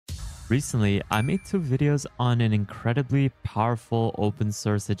Recently, I made two videos on an incredibly powerful open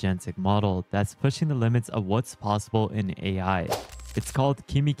source agentic model that's pushing the limits of what's possible in AI. It's called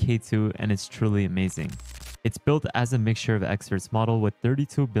Kimi K2 and it's truly amazing. It's built as a mixture of experts model with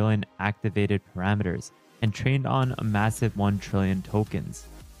 32 billion activated parameters and trained on a massive 1 trillion tokens.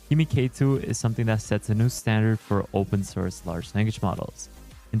 Kimi K2 is something that sets a new standard for open source large language models.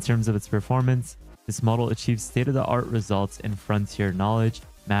 In terms of its performance, this model achieves state-of-the-art results in frontier knowledge,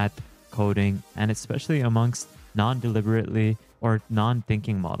 math, coding, and especially amongst non-deliberately or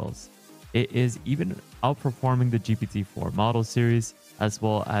non-thinking models. It is even outperforming the GPT-4 model series, as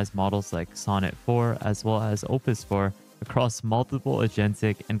well as models like Sonnet 4, as well as Opus 4, across multiple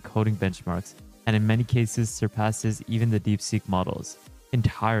agentic and coding benchmarks, and in many cases surpasses even the DeepSeek models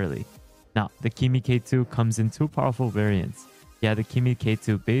entirely. Now, the Kimi K2 comes in two powerful variants. You have the Kimi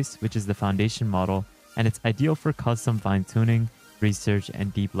K2 base, which is the foundation model, and it's ideal for custom fine-tuning, research,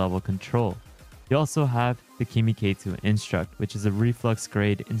 and deep level control. You also have the Kimi K2 Instruct, which is a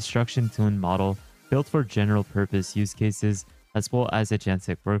reflex-grade instruction-tuned model built for general purpose use cases as well as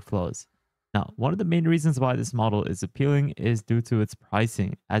agentic workflows. Now, one of the main reasons why this model is appealing is due to its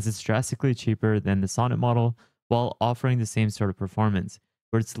pricing, as it's drastically cheaper than the Sonnet model while offering the same sort of performance,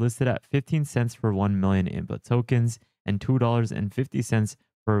 where it's listed at 15 cents per 1 million input tokens and $2.50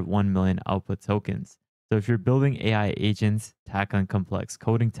 per 1 million output tokens. So if you're building AI agents, tackling complex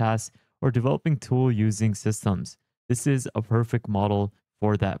coding tasks, or developing tool using systems, this is a perfect model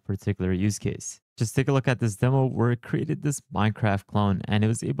for that particular use case. Just take a look at this demo where it created this Minecraft clone and it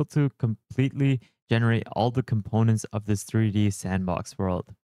was able to completely generate all the components of this 3D sandbox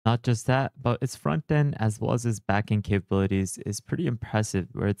world. Not just that, but its front end as well as its backend capabilities is pretty impressive,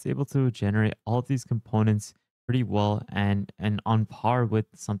 where it's able to generate all of these components pretty well and on par with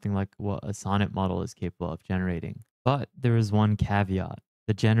something like what a Sonnet model is capable of generating. But there is one caveat: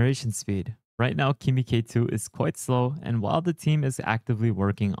 the generation speed. Right now, Kimi K2 is quite slow, and while the team is actively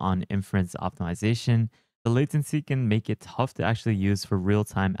working on inference optimization, the latency can make it tough to actually use for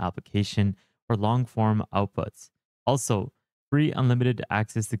real-time application or long-form outputs. Also, free unlimited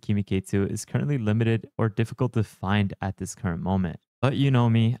access to Kimi K2 is currently limited or difficult to find at this current moment. But you know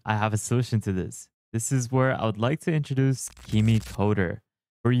me, I have a solution to this. This is where I would like to introduce Kimi Coder,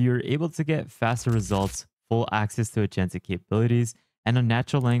 where you're able to get faster results, full access to agentic capabilities, and a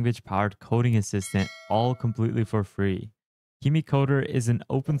natural language powered coding assistant, all completely for free. Kimi Coder is an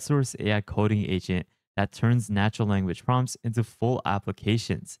open source AI coding agent that turns natural language prompts into full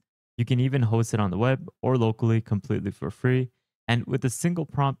applications. You can even host it on the web or locally completely for free. And with a single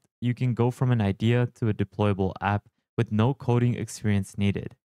prompt, you can go from an idea to a deployable app with no coding experience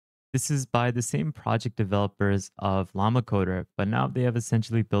needed. This is by the same project developers of Llama Coder, but now they have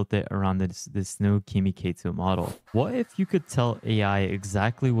essentially built it around this new Kimi K2 model. What if you could tell AI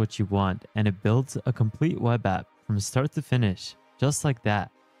exactly what you want and it builds a complete web app from start to finish, just like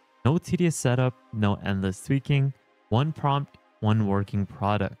that? No tedious setup, no endless tweaking, one prompt, one working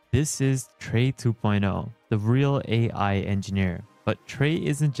product. This is Trae 2.0, the real AI engineer. But Trae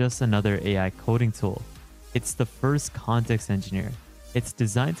isn't just another AI coding tool. It's the first context engineer. It's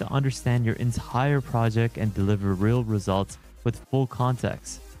designed to understand your entire project and deliver real results with full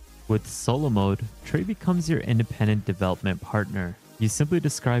context. With solo mode, Trae becomes your independent development partner. You simply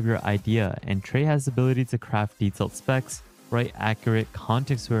describe your idea and Trae has the ability to craft detailed specs, write accurate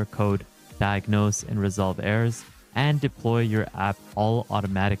context-aware code, diagnose and resolve errors, and deploy your app all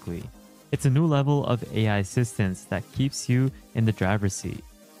automatically. It's a new level of AI assistance that keeps you in the driver's seat.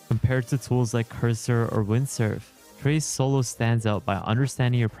 Compared to tools like Cursor or Windsurf, Trae Solo stands out by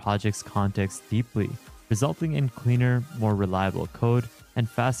understanding your project's context deeply, resulting in cleaner, more reliable code and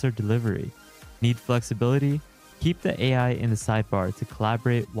faster delivery. Need flexibility? Keep the AI in the sidebar to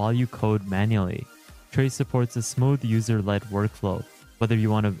collaborate while you code manually. Trae supports a smooth user-led workflow, whether you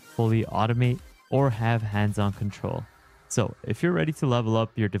want to fully automate or have hands-on control. So, if you're ready to level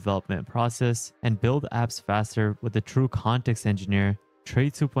up your development process and build apps faster with a true context engineer,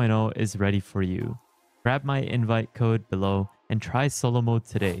 Trae 2.0 is ready for you. Grab my invite code below and try solo mode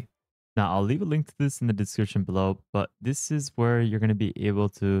today. Now, I'll leave a link to this in the description below, but this is where you're going to be able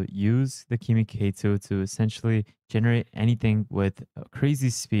to use the Kimi K2 to essentially generate anything with a crazy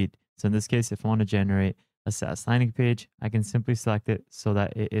speed. So in this case, if I want to generate a SaaS landing page, I can simply select it so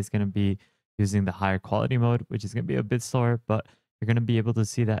that it is going to be using the higher quality mode, which is going to be a bit slower, but you're going to be able to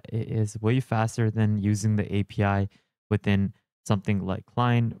see that it is way faster than using the API within something like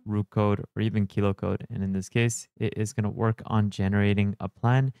Klein, root code, or even kilocode. And in this case, it is going to work on generating a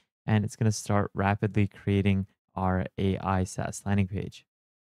plan and it's going to start rapidly creating our AI SaaS landing page.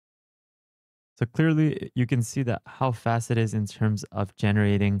 So clearly you can see that how fast it is in terms of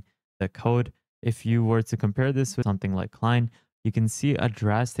generating the code. If you were to compare this with something like Klein, you can see a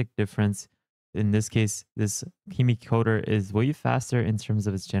drastic difference. In this case, this Kimi Coder is way faster in terms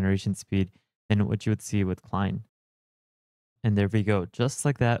of its generation speed than what you would see with Klein. And there we go. Just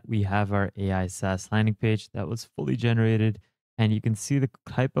like that, we have our AI SaaS landing page that was fully generated, and you can see the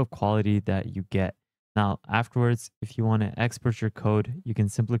type of quality that you get. Now, afterwards, if you want to export your code, you can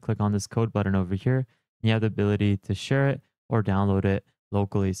simply click on this code button over here. And you have the ability to share it or download it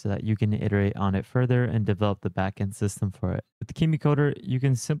locally so that you can iterate on it further and develop the backend system for it. With the Kimi Coder, you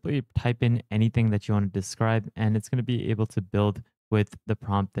can simply type in anything that you want to describe, and it's going to be able to build with the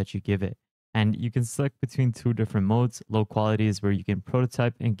prompt that you give it. And you can select between two different modes. Low quality is where you can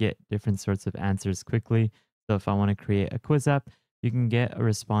prototype and get different sorts of answers quickly. So if I want to create a quiz app, you can get a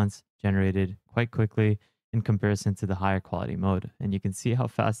response generated quite quickly in comparison to the higher quality mode. And you can see how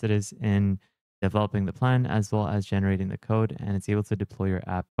fast it is in developing the plan as well as generating the code. And it's able to deploy your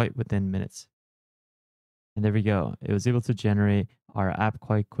app quite within minutes. And there we go. It was able to generate our app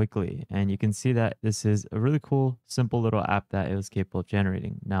quite quickly. And you can see that this is a really cool, simple little app that it was capable of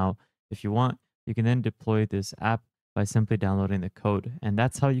generating. Now, if you want, you can then deploy this app by simply downloading the code. And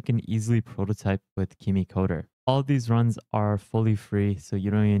that's how you can easily prototype with Kimi Coder. All of these runs are fully free, so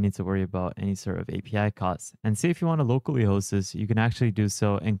you don't even need to worry about any sort of API costs. And say if you want to locally host this, you can actually do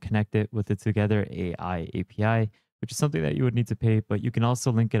so and connect it with the Together AI API, which is something that you would need to pay, but you can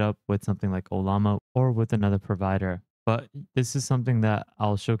also link it up with something like Olama or with another provider. But this is something that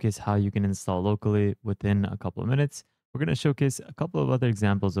I'll showcase how you can install locally within a couple of minutes. We're going to showcase a couple of other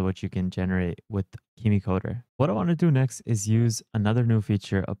examples of what you can generate with Kimi Coder. What I want to do next is use another new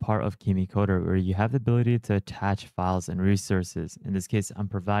feature, a part of Kimi Coder, where you have the ability to attach files and resources. In this case, I'm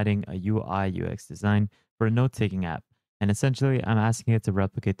providing a UI UX design for a note-taking app. And essentially, I'm asking it to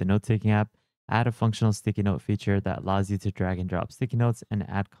replicate the note-taking app, add a functional sticky note feature that allows you to drag and drop sticky notes and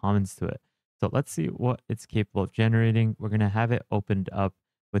add comments to it. So let's see what it's capable of generating. We're going to have it opened up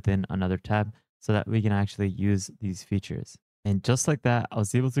within another tab so that we can actually use these features. And just like that, I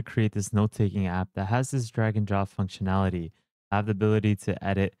was able to create this note-taking app that has this drag and drop functionality. I have the ability to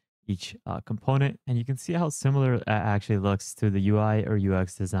edit each component, and you can see how similar it actually looks to the UI or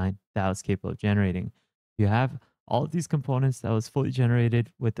UX design that I was capable of generating. You have all of these components that was fully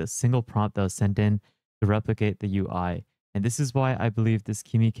generated with a single prompt that was sent in to replicate the UI. And this is why I believe this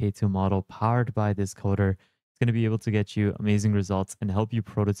Kimi K2 model powered by this coder going to be able to get you amazing results and help you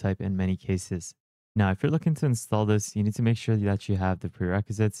prototype in many cases. Now, if you're looking to install this, you need to make sure that you have the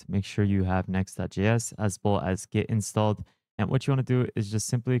prerequisites. Make sure you have next.js as well as Git installed. And what you want to do is just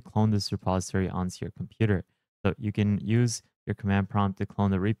simply clone this repository onto your computer. So you can use your command prompt to clone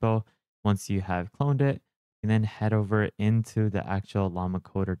the repo. Once you have cloned it, you can then head over into the actual Llama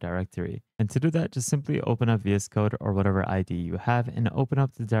Coder directory. And to do that, just simply open up VS Code or whatever ID you have and open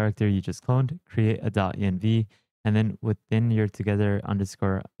up the directory you just cloned, create a .env, and then within your together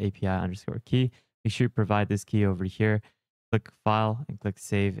underscore API underscore key, make sure you provide this key over here, click File and click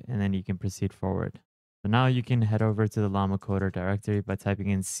Save, and then you can proceed forward. So now you can head over to the Llama Coder directory by typing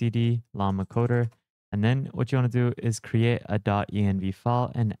in cd Llama Coder. And then what you want to do is create a .env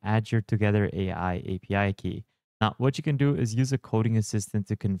file and add your Together AI API key. Now, what you can do is use a coding assistant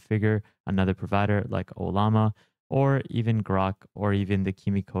to configure another provider like Olama or even Grok or even the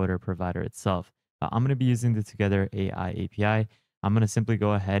Kimi Coder provider itself. I'm going to be using the Together AI API. I'm going to simply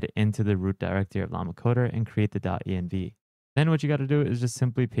go ahead into the root directory of Llama Coder and create the .env. Then what you got to do is just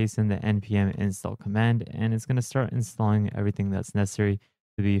simply paste in the npm install command, and it's going to start installing everything that's necessary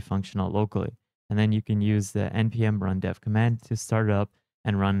to be functional locally. And then you can use the npm run dev command to start it up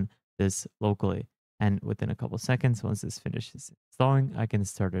and run this locally. And within a couple seconds, once this finishes installing, I can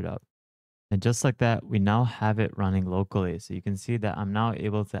start it up. And just like that, we now have it running locally. So you can see that I'm now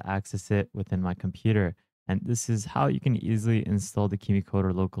able to access it within my computer. And this is how you can easily install the Kimi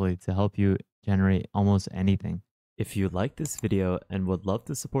Coder locally to help you generate almost anything. If you like this video and would love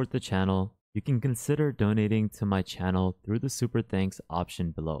to support the channel, you can consider donating to my channel through the super thanks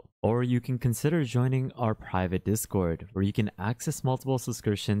option below. Or you can consider joining our private Discord, where you can access multiple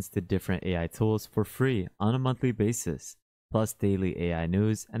subscriptions to different AI tools for free on a monthly basis, plus daily AI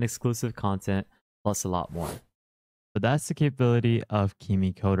news and exclusive content, plus a lot more. But that's the capability of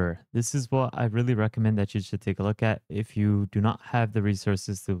Kimi Coder. This is what I really recommend that you should take a look at if you do not have the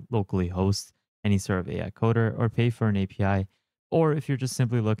resources to locally host any sort of AI coder or pay for an API, or if you're just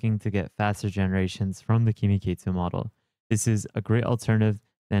simply looking to get faster generations from the Kimi K2 model. This is a great alternative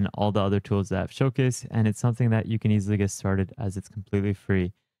than all the other tools that I've showcased, and it's something that you can easily get started as it's completely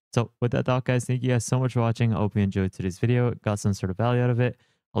free. So with that thought, guys, thank you guys so much for watching. I hope you enjoyed today's video, got some sort of value out of it.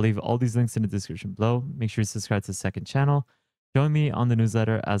 I'll leave all these links in the description below. Make sure you subscribe to the second channel. Join me on the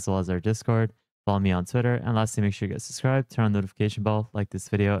newsletter as well as our Discord. Follow me on Twitter. And lastly, make sure you get subscribed, turn on the notification bell, like this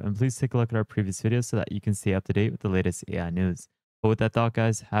video, and please take a look at our previous videos so that you can stay up to date with the latest AI news. But with that thought,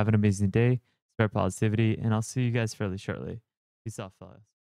 guys, have an amazing day, spread positivity, and I'll see you guys fairly shortly. Peace out, fellas.